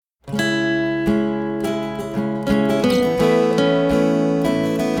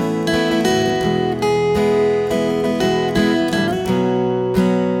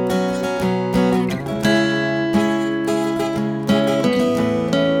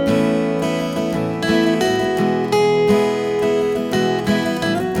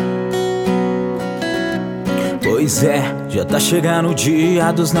Pois é, já tá chegando o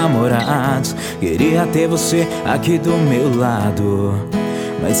dia dos namorados. Queria ter você aqui do meu lado,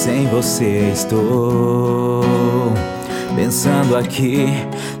 mas sem você estou pensando aqui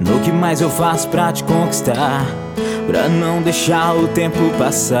no que mais eu faço pra te conquistar, pra não deixar o tempo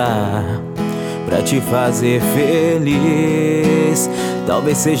passar, pra te fazer feliz.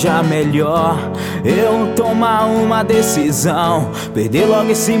 Talvez seja melhor eu tomar uma decisão, perder logo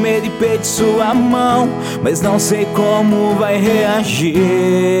esse medo e pedir sua mão, mas não sei como vai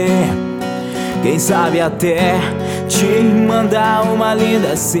reagir. Quem sabe até te mandar uma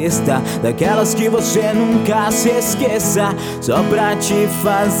linda cesta, daquelas que você nunca se esqueça, só pra te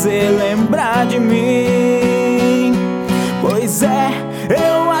fazer lembrar de mim. Pois é,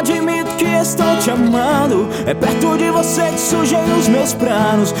 eu admito que estou te amando. É perto de você que surgem os meus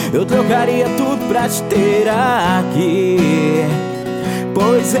planos. Eu trocaria tudo pra te ter aqui.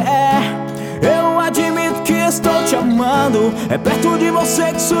 Pois é, eu admito que estou te amando. É perto de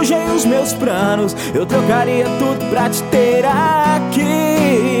você que surgem os meus planos. Eu trocaria tudo pra te ter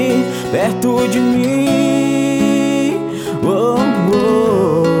aqui, perto de mim. Oh,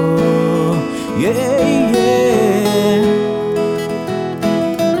 oh, yeah, yeah.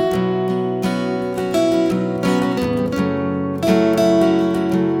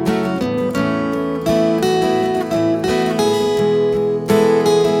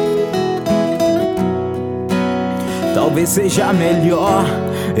 Talvez seja melhor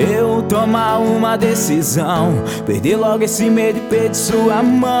eu tomar uma decisão, perder logo esse medo e pedir sua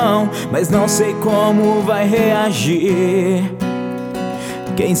mão, mas não sei como vai reagir.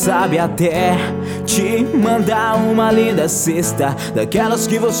 Quem sabe até te mandar uma linda cesta, daquelas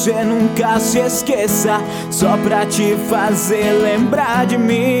que você nunca se esqueça, só pra te fazer lembrar de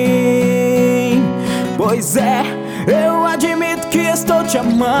mim. Pois é, eu admito que estou te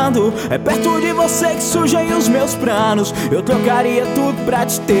amando. É perto de você que surgem os meus planos. Eu trocaria tudo pra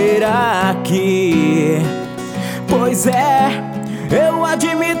te ter aqui. Pois é, eu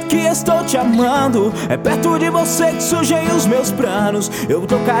admito que estou te amando. É perto de você que surgem os meus planos. Eu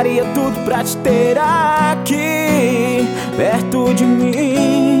trocaria tudo pra te ter aqui, perto de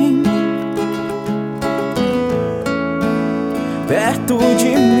mim, perto de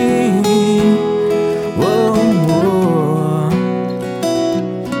mim.